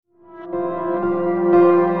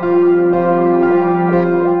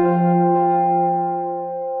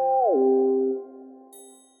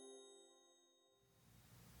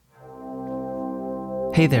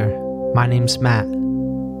Hey there, my name's Matt.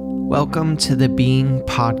 Welcome to the Being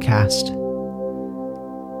Podcast.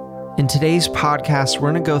 In today's podcast,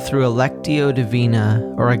 we're going to go through a Lectio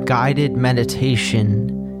Divina, or a guided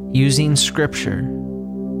meditation using Scripture.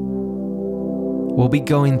 We'll be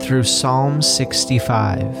going through Psalm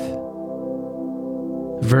 65,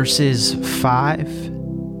 verses 5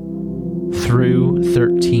 through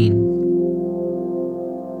 13.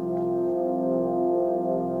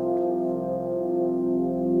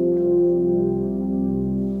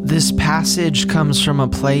 This passage comes from a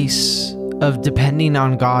place of depending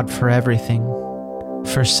on God for everything,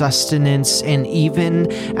 for sustenance, and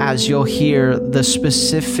even, as you'll hear, the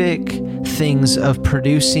specific things of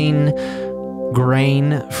producing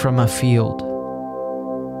grain from a field,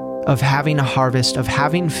 of having a harvest, of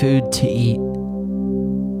having food to eat.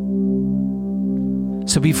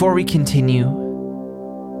 So before we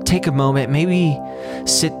continue, take a moment, maybe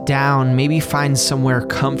sit down, maybe find somewhere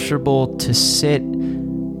comfortable to sit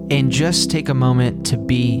and just take a moment to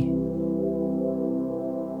be.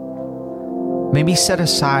 Maybe set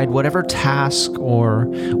aside whatever task or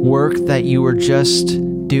work that you were just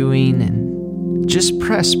doing and just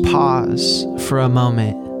press pause for a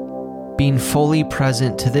moment, being fully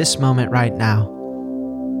present to this moment right now.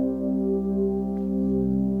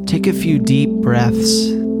 Take a few deep breaths.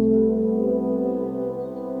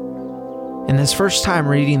 And this first time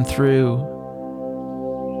reading through,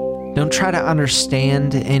 don't try to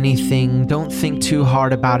understand anything. Don't think too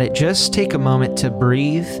hard about it. Just take a moment to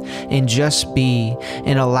breathe and just be,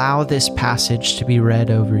 and allow this passage to be read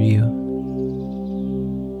over you.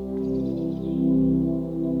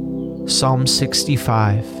 Psalm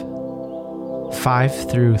 65, 5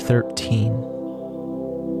 through 13.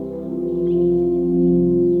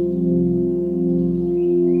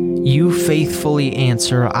 You faithfully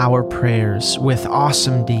answer our prayers with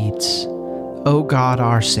awesome deeds, O God,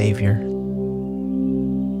 our Savior.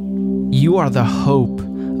 You are the hope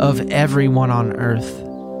of everyone on earth,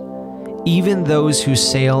 even those who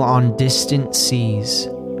sail on distant seas.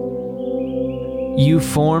 You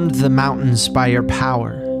formed the mountains by your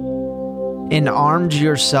power and armed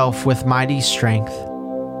yourself with mighty strength.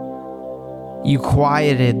 You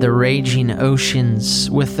quieted the raging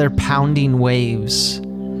oceans with their pounding waves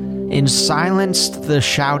and silenced the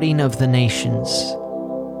shouting of the nations.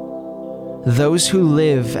 Those who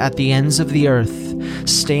live at the ends of the earth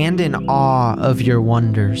stand in awe of your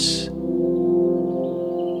wonders.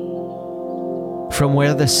 From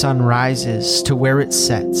where the sun rises to where it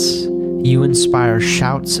sets, you inspire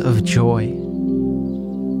shouts of joy.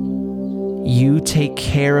 You take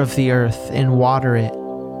care of the earth and water it,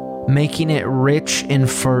 making it rich and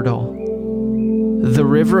fertile. The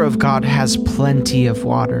river of God has plenty of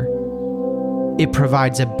water. It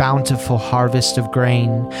provides a bountiful harvest of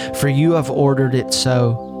grain, for you have ordered it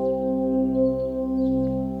so.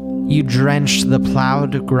 You drench the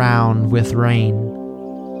plowed ground with rain,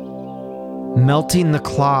 melting the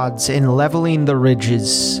clods and leveling the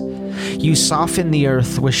ridges. You soften the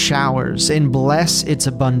earth with showers and bless its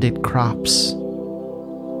abundant crops.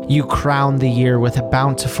 You crown the year with a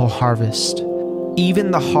bountiful harvest. Even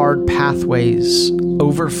the hard pathways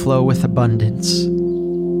overflow with abundance.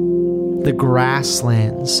 The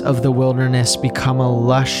grasslands of the wilderness become a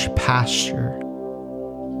lush pasture,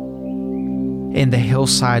 and the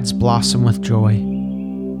hillsides blossom with joy.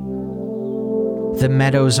 The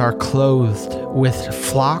meadows are clothed with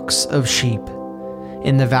flocks of sheep,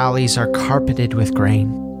 and the valleys are carpeted with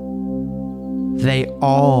grain. They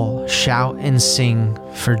all shout and sing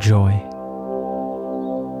for joy.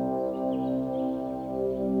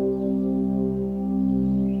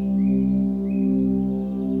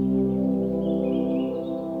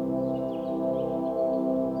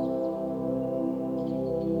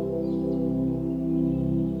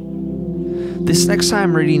 This next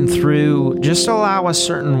time reading through, just allow a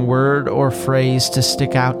certain word or phrase to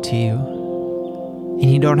stick out to you. And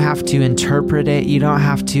you don't have to interpret it. You don't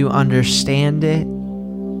have to understand it.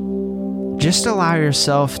 Just allow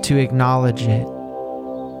yourself to acknowledge it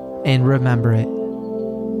and remember it.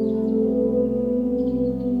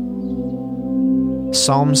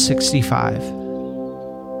 Psalm 65,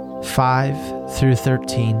 5 through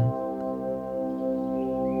 13.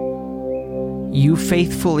 You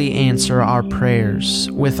faithfully answer our prayers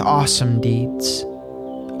with awesome deeds,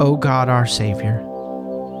 O God, our Savior.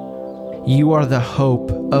 You are the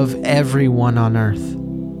hope of everyone on earth,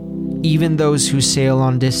 even those who sail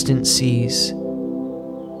on distant seas.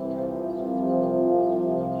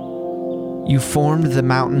 You formed the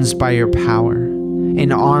mountains by your power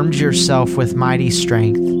and armed yourself with mighty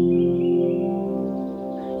strength.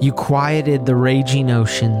 You quieted the raging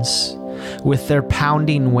oceans with their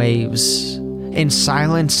pounding waves, and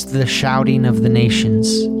silenced the shouting of the nations.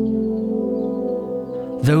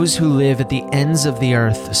 Those who live at the ends of the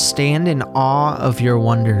earth stand in awe of your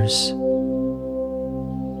wonders.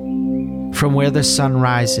 From where the sun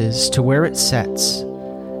rises to where it sets,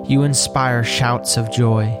 you inspire shouts of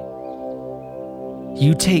joy.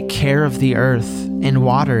 You take care of the earth and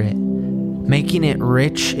water it, making it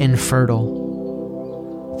rich and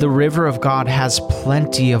fertile. The river of God has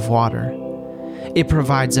plenty of water. It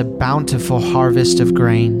provides a bountiful harvest of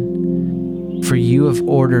grain, for you have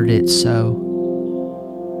ordered it so.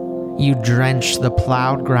 You drench the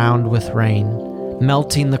plowed ground with rain,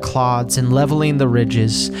 melting the clods and leveling the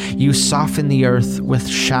ridges. You soften the earth with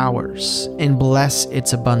showers and bless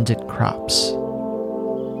its abundant crops.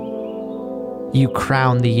 You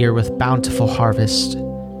crown the year with bountiful harvest.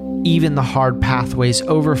 Even the hard pathways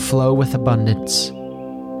overflow with abundance.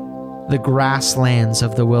 The grasslands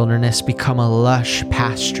of the wilderness become a lush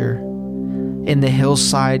pasture, and the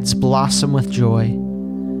hillsides blossom with joy.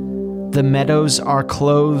 The meadows are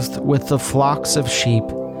clothed with the flocks of sheep,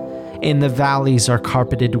 and the valleys are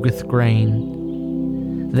carpeted with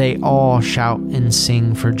grain. They all shout and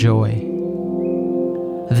sing for joy.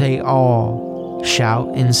 They all shout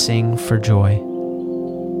and sing for joy.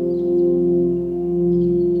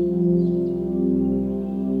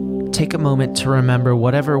 Take a moment to remember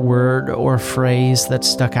whatever word or phrase that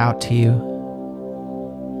stuck out to you.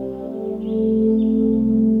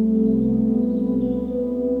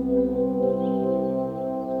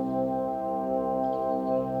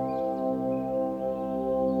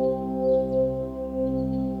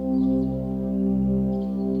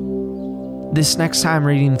 This next time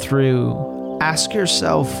reading through, ask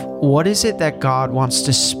yourself, what is it that God wants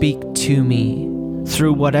to speak to me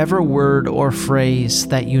through whatever word or phrase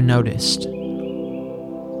that you noticed?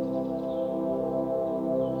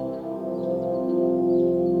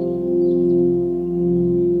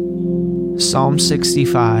 Psalm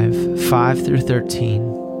 65,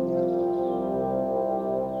 5-13.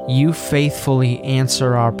 You faithfully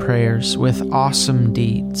answer our prayers with awesome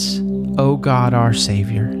deeds, O God our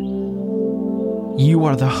Savior. You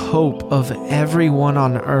are the hope of everyone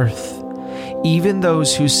on earth, even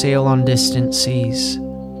those who sail on distant seas.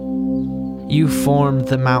 You formed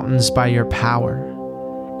the mountains by your power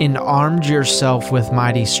and armed yourself with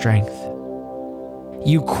mighty strength.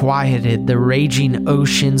 You quieted the raging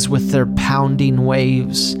oceans with their pounding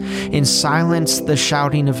waves and silenced the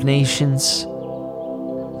shouting of nations.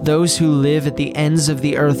 Those who live at the ends of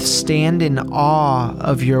the earth stand in awe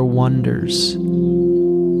of your wonders.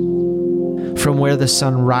 From where the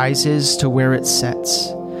sun rises to where it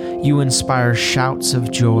sets, you inspire shouts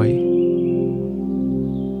of joy.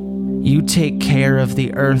 You take care of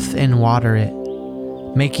the earth and water it,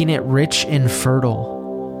 making it rich and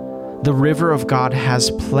fertile. The river of God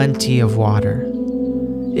has plenty of water.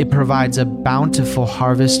 It provides a bountiful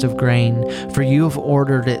harvest of grain, for you have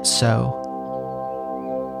ordered it so.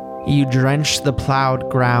 You drench the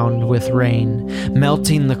plowed ground with rain,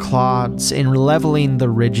 melting the clods and leveling the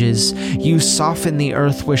ridges. You soften the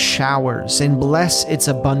earth with showers and bless its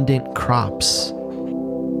abundant crops.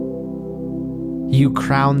 You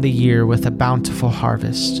crown the year with a bountiful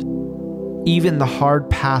harvest. Even the hard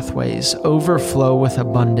pathways overflow with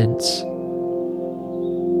abundance.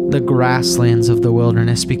 The grasslands of the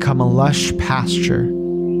wilderness become a lush pasture,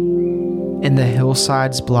 and the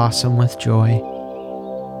hillsides blossom with joy.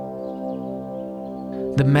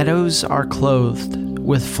 The meadows are clothed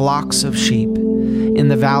with flocks of sheep,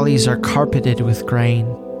 and the valleys are carpeted with grain.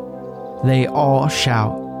 They all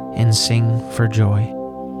shout and sing for joy.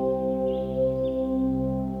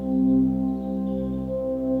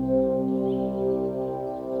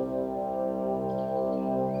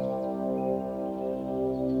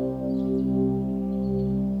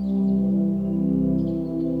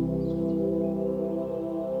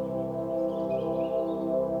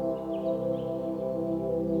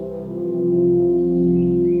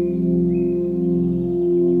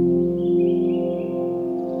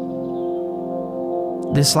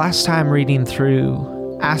 This last time reading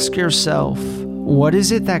through, ask yourself, what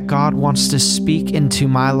is it that God wants to speak into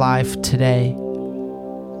my life today?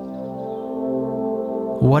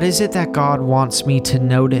 What is it that God wants me to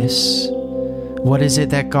notice? What is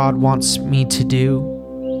it that God wants me to do?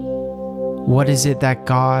 What is it that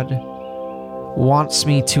God wants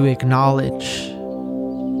me to acknowledge?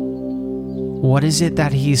 What is it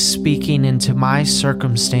that He's speaking into my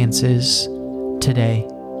circumstances today?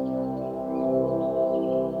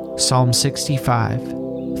 Psalm 65,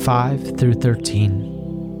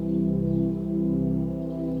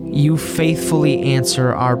 5-13. You faithfully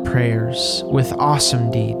answer our prayers with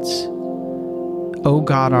awesome deeds, O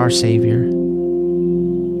God, our Savior,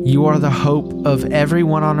 you are the hope of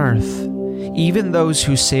everyone on earth, even those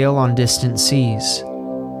who sail on distant seas.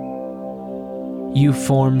 You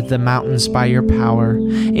formed the mountains by your power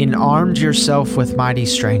and armed yourself with mighty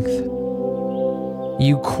strength.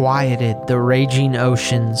 You quieted the raging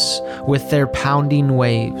oceans with their pounding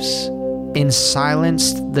waves and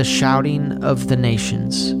silenced the shouting of the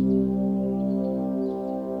nations.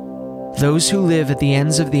 Those who live at the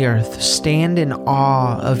ends of the earth stand in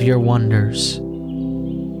awe of your wonders.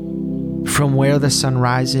 From where the sun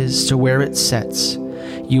rises to where it sets,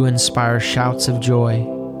 you inspire shouts of joy.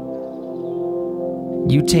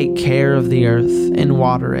 You take care of the earth and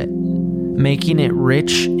water it, making it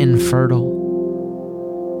rich and fertile.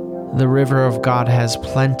 The river of God has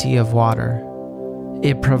plenty of water.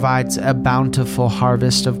 It provides a bountiful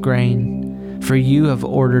harvest of grain, for you have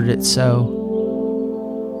ordered it so.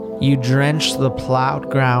 You drench the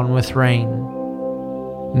plowed ground with rain,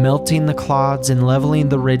 melting the clods and leveling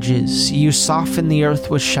the ridges. You soften the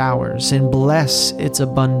earth with showers and bless its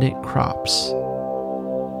abundant crops.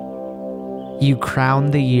 You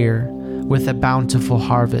crown the year with a bountiful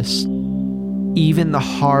harvest. Even the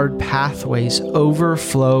hard pathways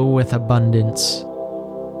overflow with abundance.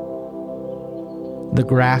 The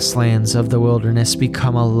grasslands of the wilderness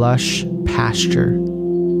become a lush pasture,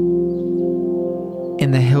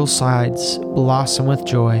 and the hillsides blossom with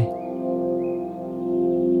joy.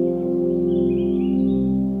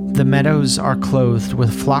 The meadows are clothed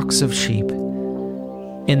with flocks of sheep,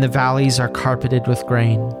 and the valleys are carpeted with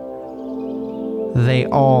grain. They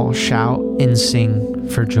all shout and sing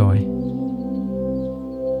for joy.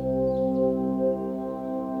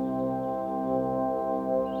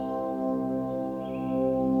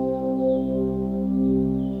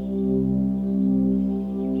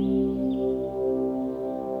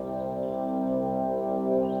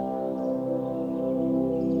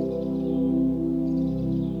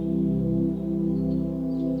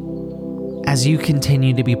 As you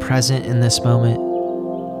continue to be present in this moment,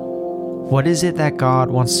 what is it that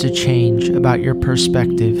God wants to change about your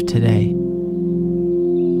perspective today?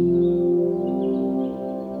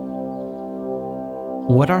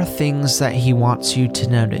 What are things that He wants you to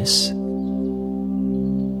notice?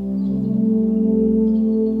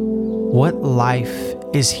 What life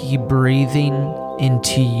is He breathing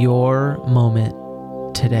into your moment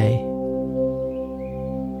today?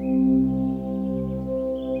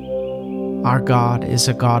 Our God is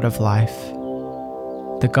a God of life,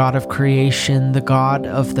 the God of creation, the God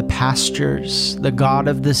of the pastures, the God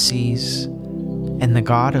of the seas, and the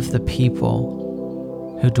God of the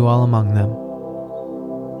people who dwell among them.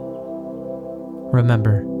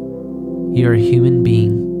 Remember, you're a human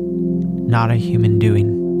being, not a human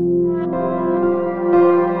doing.